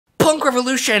Punk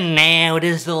Revolution now. It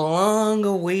is the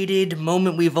long-awaited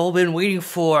moment we've all been waiting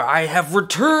for. I have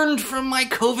returned from my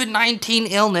COVID-19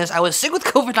 illness. I was sick with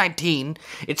COVID-19.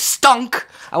 It stunk.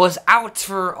 I was out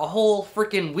for a whole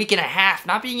freaking week and a half,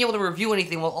 not being able to review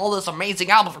anything while all this amazing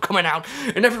albums were coming out.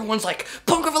 And everyone's like,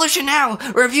 Punk Revolution now!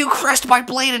 Review Crest by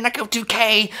Bladee and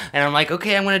Ecco2K! And I'm like,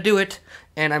 okay, I'm gonna do it.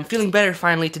 And I'm feeling better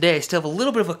finally today. I still have a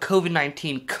little bit of a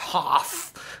COVID-19 cough.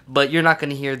 But you're not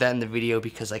going to hear that in the video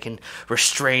because I can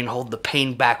hold the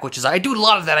pain back, which is, I do a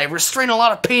lot of that. I restrain a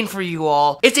lot of pain for you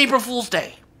all. It's April Fool's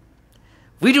Day.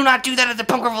 We do not do that at the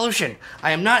Punk Revolution.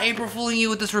 I am not April Fooling you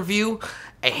with this review.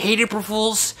 I hate April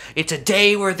Fools. It's a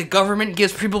day where the government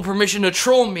gives people permission to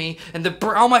troll me, and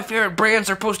all my favorite brands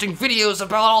are posting videos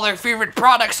about all their favorite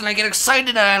products, and I get excited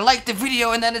and I like the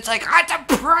video, and then it's like, it's a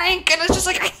prank, and it's just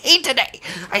like, I hate today.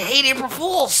 I hate April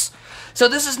Fools. So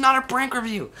this is not a prank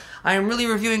review. I am really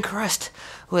reviewing Crest.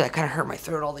 Ooh, that kind of hurt my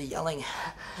throat, all the yelling.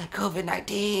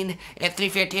 COVID-19. Anthony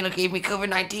Fantino gave me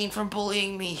COVID-19 from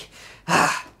bullying me.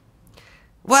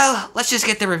 Well, let's just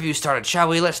get the review started, shall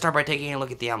we? Let's start by taking a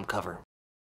look at the album cover.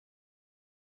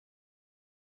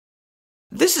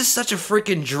 This is such a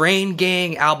freaking Drain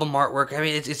Gang album artwork. I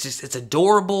mean, it's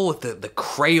adorable with the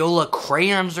Crayola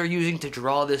crayons they're using to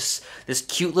draw this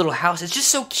cute little house. It's just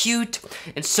so cute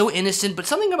and so innocent. But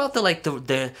something about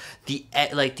the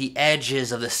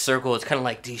edges of the circle, it's kind of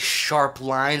like these sharp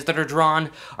lines that are drawn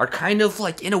are kind of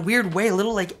like, in a weird way, a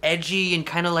little like edgy and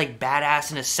kind of like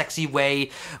badass in a sexy way,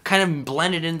 kind of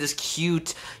blended in this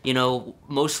cute,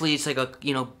 mostly it's like a,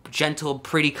 gentle,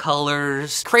 pretty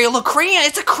colors. Crayola crayon,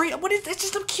 it's a crayon, what is this?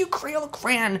 It's just a cute Crayola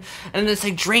crayon, and it's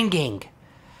like Drain Gang.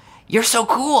 You're so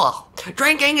cool.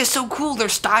 Drain Gang is so cool. Their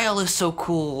style is so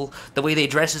cool. The way they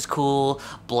dress is cool.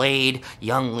 Bladee,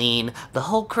 Young Lean, the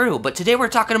whole crew. But today we're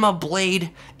talking about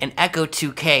Bladee and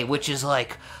Ecco2K, which is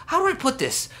like, how do I put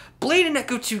this? Bladee and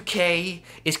Ecco2K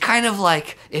is kind of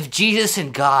like if Jesus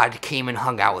and God came and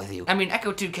hung out with you. I mean,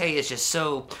 Ecco2K is just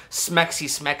so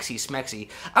smexy.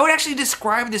 I would actually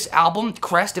describe this album,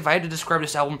 Crest, if I had to describe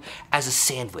this album, as a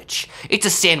sandwich. It's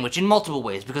a sandwich in multiple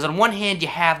ways, because on one hand, you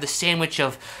have the sandwich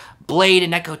of Bladee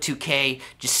and Ecco2K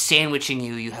just sandwiching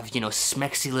you. You have,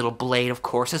 smexy little Bladee, of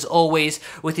course, as always,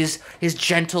 with his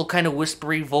gentle, kind of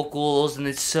whispery vocals, and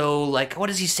it's so, like, what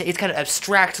does he say? It's kind of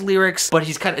abstract lyrics, but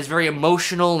it's very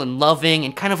emotional and loving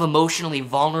and kind of emotionally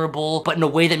vulnerable, but in a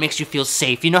way that makes you feel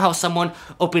safe. You know how someone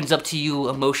opens up to you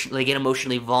emotionally, they get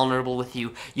emotionally vulnerable with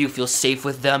you, you feel safe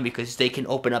with them because they can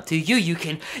open up to you, you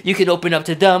can open up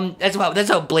to them. That's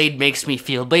how Bladee makes me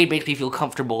feel. Bladee makes me feel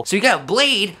comfortable. So you got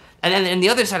Bladee, and then on the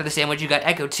other side of the sandwich, you got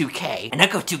Ecco2K. And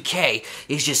Ecco2K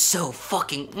is just so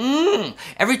fucking,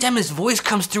 Every time his voice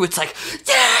comes through, it's like,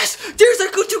 yes, there's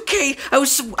Ecco2K.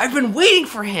 I've been waiting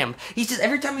for him. He's just,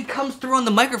 every time he comes through on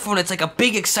the microphone, it's like a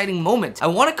big, exciting moment. I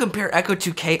want to compare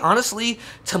Ecco2K, honestly,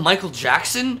 to Michael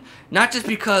Jackson. Not just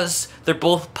because they're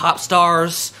both pop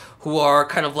stars who are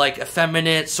kind of like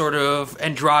effeminate, sort of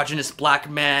androgynous black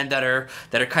men that are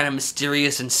kind of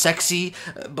mysterious and sexy,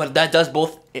 but that does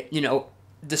both,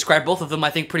 describe both of them, I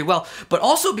think, pretty well. But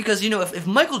also because, if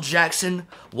Michael Jackson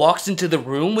walks into the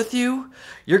room with you,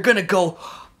 you're gonna go,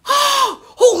 oh,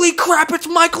 holy crap, it's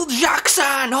Michael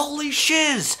Jackson, holy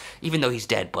shiz. Even though he's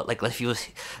dead, but like if he was,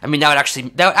 I mean,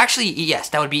 yes,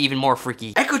 that would be even more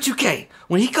freaky. Ecco2K,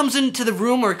 when he comes into the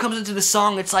room or comes into the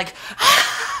song, it's like,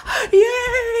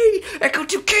 yay!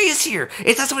 Ecco2K is here.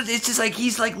 It's just like,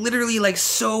 he's like literally like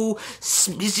so,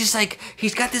 he's just like,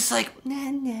 he's got this like,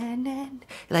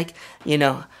 like,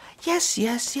 yes.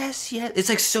 It's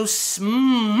like so, it's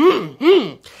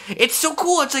so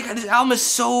cool. It's like, this album is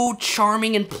so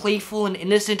charming and playful and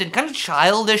innocent and kind of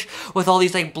childish with all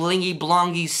these like blingy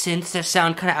blongy synths that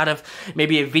sound kind of out of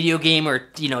maybe a video game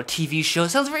or, TV show. It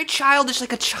sounds very childish,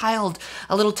 like a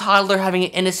little toddler having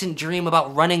an innocent dream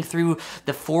about running through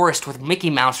the forest with Mickey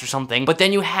Mouse or something. But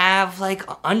then you have like,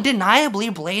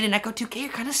 undeniably, Bladee and Ecco2K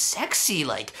are kind of sexy.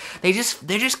 Like, they're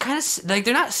just kind of, like,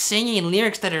 they're not singing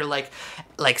lyrics that are like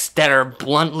that are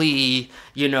bluntly,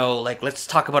 like, let's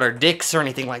talk about our dicks or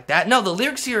anything like that. No, the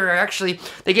lyrics here are actually,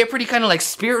 they get pretty kind of like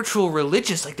spiritual,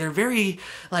 religious. Like, they're very,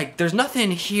 like, there's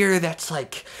nothing here that's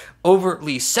like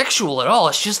overtly sexual at all.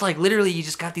 It's just like, literally, you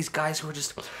just got these guys who are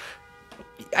just,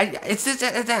 it's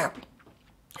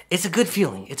a good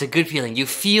feeling. It's a good feeling.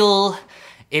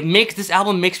 This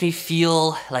album makes me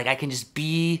feel like I can just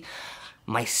be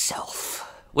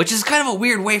myself which is kind of a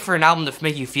weird way for an album to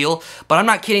make you feel, but I'm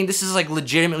not kidding. This is like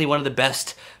legitimately one of the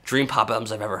best dream pop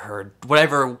albums I've ever heard.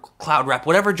 Whatever, cloud rap,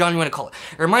 whatever genre you want to call it.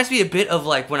 It reminds me a bit of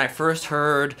like when I first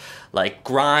heard like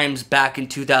Grimes back in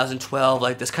 2012,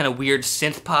 like this kind of weird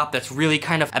synth pop that's really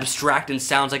kind of abstract and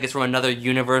sounds like it's from another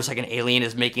universe, like an alien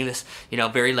is making this, you know,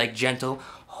 very like gentle,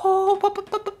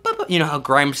 you know how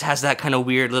Grimes has that kind of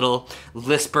weird little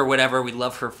lisp or whatever. We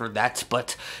love her for that,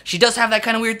 but she does have that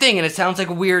kind of weird thing, and it sounds like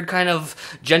a weird kind of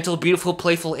gentle, beautiful,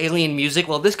 playful alien music.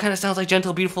 Well, this kind of sounds like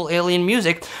gentle, beautiful alien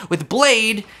music with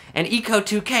Bladee and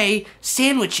Ecco2K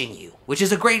sandwiching you, which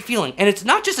is a great feeling. And it's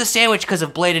not just a sandwich because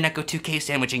of Bladee and Ecco2K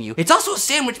sandwiching you. It's also a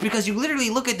sandwich because you literally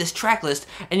look at this track list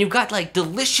and you've got like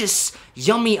delicious,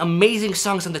 yummy, amazing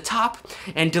songs on the top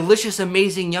and delicious,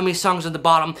 amazing, yummy songs on the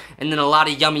bottom, and then a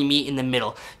lot of yummy meat in the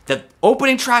middle. The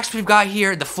opening tracks we've got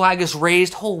here, The Flag Is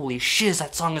Raised, holy shiz,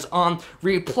 that song is on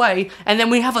replay. And then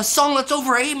we have a song that's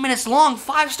over 8 minutes long,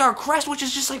 5-star Crest, which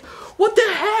is just like, what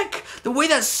the heck? The way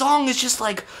that song is just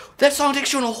like, that song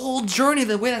takes you on a whole journey,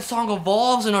 the way that song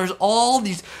evolves, and there's all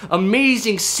these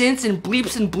amazing synths and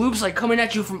bleeps and bloops like coming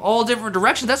at you from all different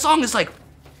directions. That song is like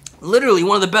literally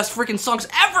one of the best freaking songs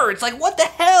ever. It's like, what the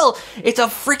hell? It's a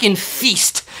freaking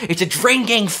feast. It's a Drain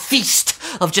Gang feast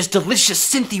of just delicious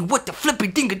synthy, what the flippy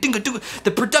dinga dinga dinga.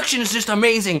 The production is just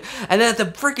amazing. And then at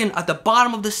the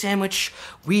bottom of the sandwich,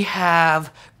 we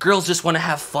have Girls Just Wanna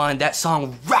Have Fun. That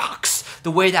song rocks.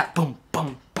 The way that boom,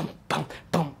 boom, boom, boom,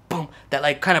 boom, boom, that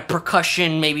like kind of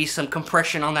percussion, maybe some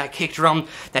compression on that kick drum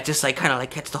that just like kind of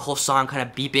like gets the whole song kind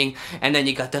of beeping. And then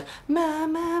you got the ma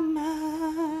ma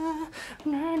ma.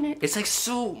 It's like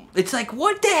so. It's like,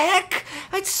 what the heck?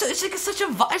 It's like such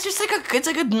a. It's just like a. It's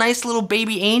like a nice little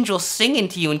baby angel singing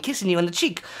to you and kissing you on the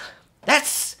cheek.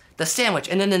 That's the sandwich.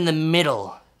 And then in the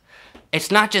middle, it's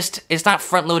not just. It's not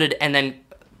front loaded and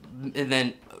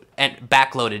then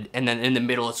back loaded and then in the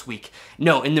middle it's weak.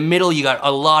 No, in the middle you got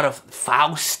a lot of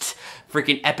Faust.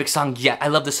 Freaking epic song. Yeah, I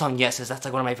love the song Yeses. That's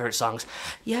like one of my favorite songs.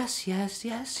 Yes, yes,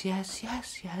 yes, yes,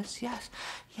 yes, yes, yes.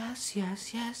 Yes,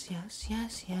 yes, yes, yes,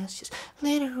 yes, yes, yes.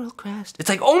 Literal Crest. It's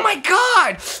like, oh my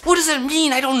god! What does it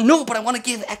mean? I don't know, but I want to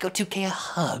give Ecco2K a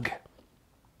hug.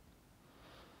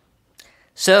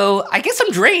 So, I guess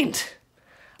I'm drained.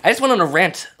 I just went on a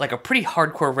rant, like a pretty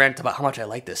hardcore rant about how much I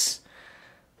like this.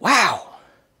 Wow.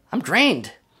 I'm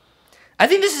drained. I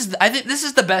think this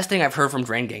is the best thing I've heard from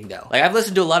Drain Gang though. Like I've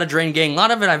listened to a lot of Drain Gang, a lot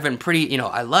of it I've been pretty, you know,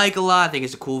 I like a lot. I think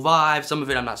it's a cool vibe. Some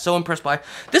of it I'm not so impressed by.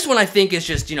 This one I think is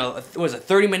just, you know, it was a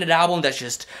 30-minute album that's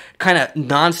just kind of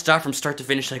non-stop from start to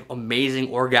finish, like amazing,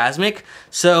 orgasmic.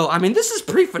 So I mean, this is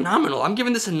pretty phenomenal. I'm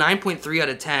giving this a 9.3 out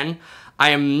of 10.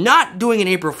 I am not doing an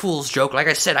April Fool's joke. Like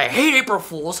I said, I hate April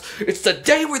Fools. It's the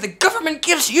day where the government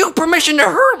gives you permission to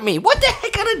hurt me. What the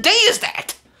heck kind of day is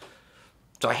that?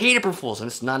 So I hate April Fools, and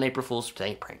it's not an April Fool's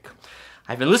prank.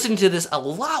 I've been listening to this a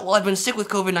lot while I've been sick with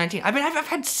COVID-19. I've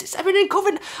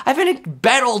been in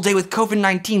bed all day with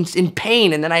COVID-19 in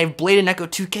pain, and then I have Bladee and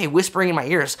Ecco2K whispering in my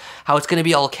ears how it's gonna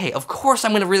be all okay. Of course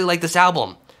I'm gonna really like this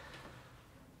album.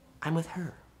 I'm with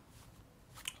her.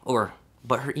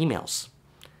 But her emails.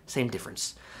 Same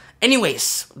difference.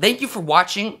 Anyways, thank you for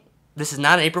watching. This is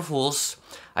not an April Fool's.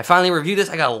 I finally reviewed this.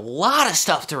 I got a lot of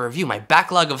stuff to review. My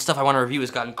backlog of stuff I want to review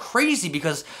has gotten crazy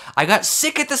because I got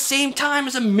sick at the same time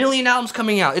as a million albums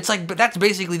coming out. It's like, but that's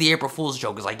basically the April Fool's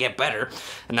joke, is I get better,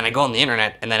 and then I go on the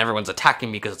internet, and then everyone's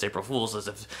attacking me because it's April Fool's, as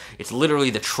if it's literally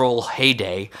the troll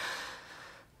heyday.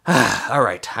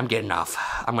 Alright, I'm getting off.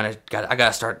 I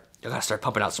gotta start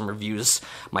pumping out some reviews.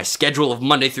 My schedule of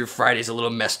Monday through Friday is a little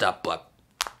messed up, but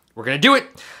we're gonna do it.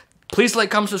 Please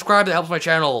like, comment, subscribe. That helps my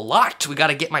channel a lot. We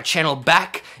gotta get my channel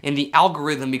back in the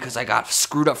algorithm because I got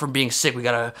screwed up from being sick. We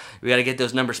gotta get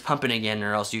those numbers pumping again,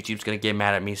 or else YouTube's gonna get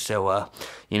mad at me. So,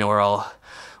 you know, we're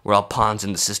all pawns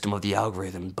in the system of the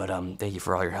algorithm. But thank you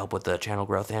for all your help with the channel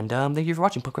growth, and thank you for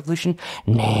watching Punk Revolution.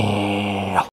 Now.